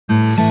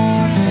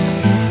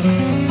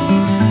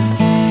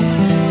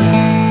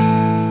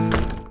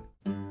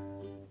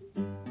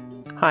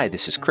Hi,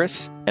 this is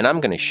Chris, and I'm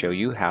going to show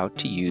you how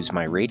to use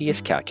my radius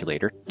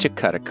calculator to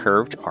cut a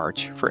curved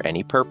arch for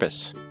any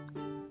purpose.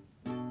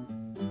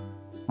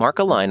 Mark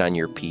a line on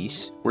your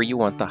piece where you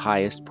want the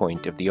highest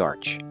point of the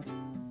arch.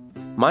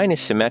 Mine is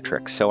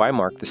symmetric, so I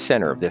mark the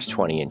center of this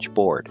 20-inch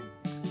board.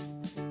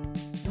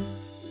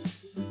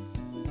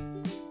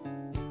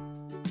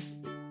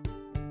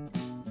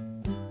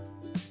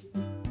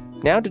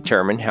 Now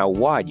determine how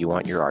wide you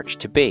want your arch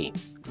to be.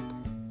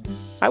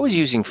 I was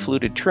using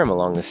fluted trim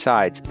along the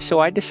sides, so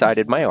I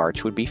decided my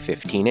arch would be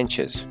 15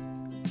 inches.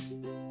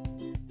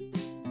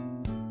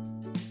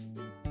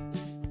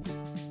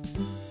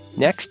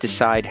 Next,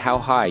 decide how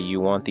high you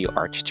want the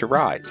arch to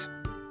rise.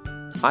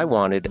 I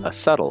wanted a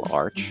subtle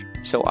arch,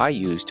 so I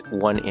used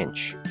 1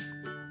 inch.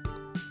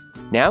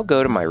 Now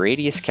go to my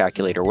radius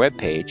calculator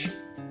webpage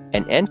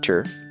and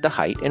enter the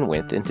height and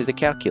width into the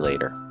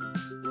calculator.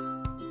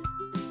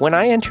 When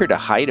I entered a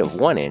height of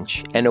 1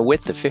 inch and a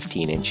width of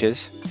 15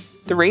 inches,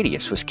 the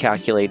radius was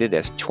calculated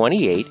as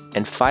 28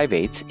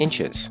 5/8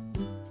 inches.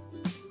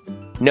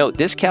 Note,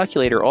 this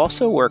calculator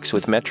also works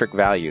with metric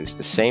values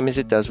the same as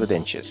it does with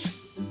inches.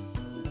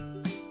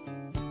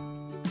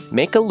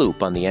 Make a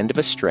loop on the end of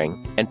a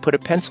string and put a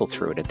pencil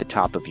through it at the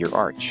top of your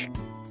arch.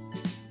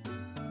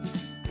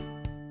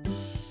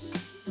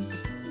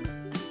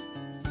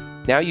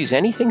 Now use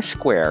anything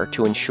square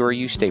to ensure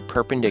you stay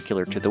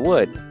perpendicular to the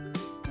wood,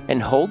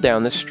 and hold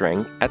down the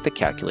string at the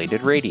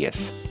calculated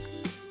radius.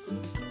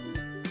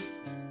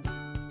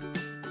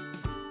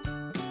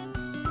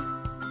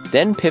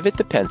 Then pivot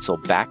the pencil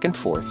back and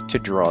forth to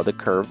draw the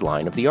curved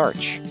line of the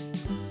arch.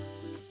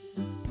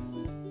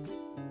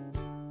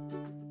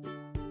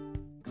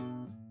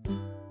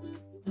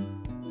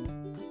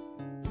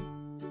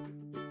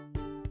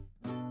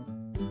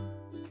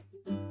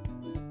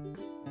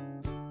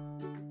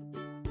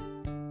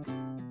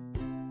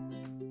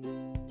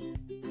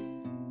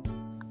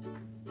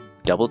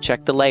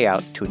 Double-check the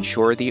layout to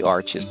ensure the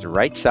arch is the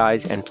right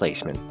size and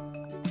placement.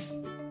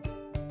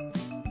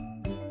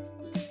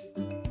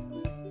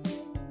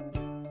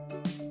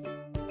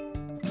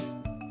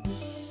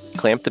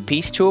 Clamp the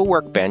piece to a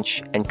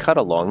workbench and cut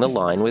along the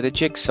line with a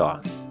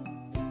jigsaw.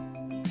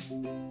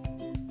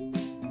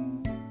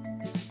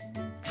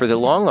 For the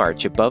long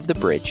arch above the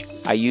bridge,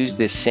 I used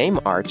this same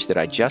arch that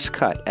I just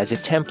cut as a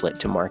template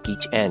to mark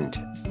each end.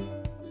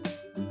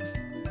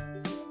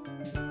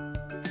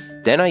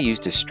 Then I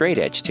used a straight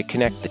edge to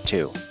connect the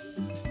two.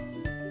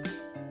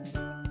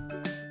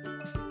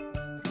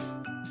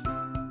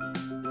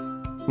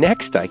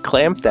 Next, I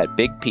clamped that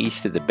big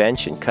piece to the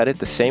bench and cut it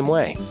the same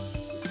way.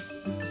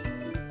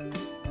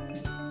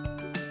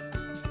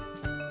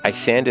 I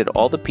sanded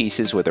all the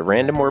pieces with a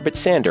random orbit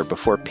sander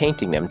before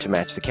painting them to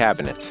match the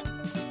cabinets.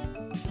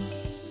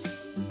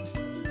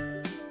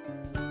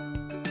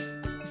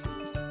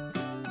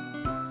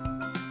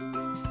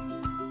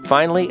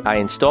 Finally, I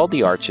installed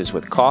the arches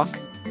with caulk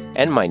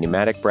and my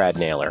pneumatic brad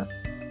nailer.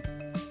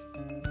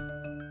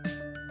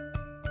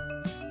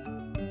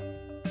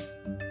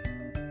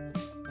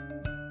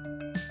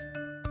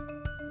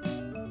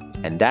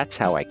 And that's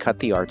how I cut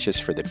the arches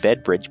for the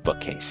Bedbridge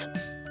bookcase.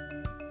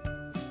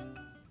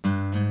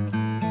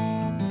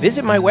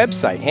 Visit my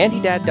website,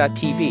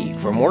 handydad.tv,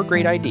 for more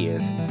great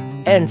ideas,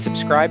 and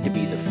subscribe to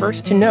be the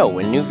first to know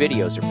when new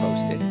videos are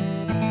posted.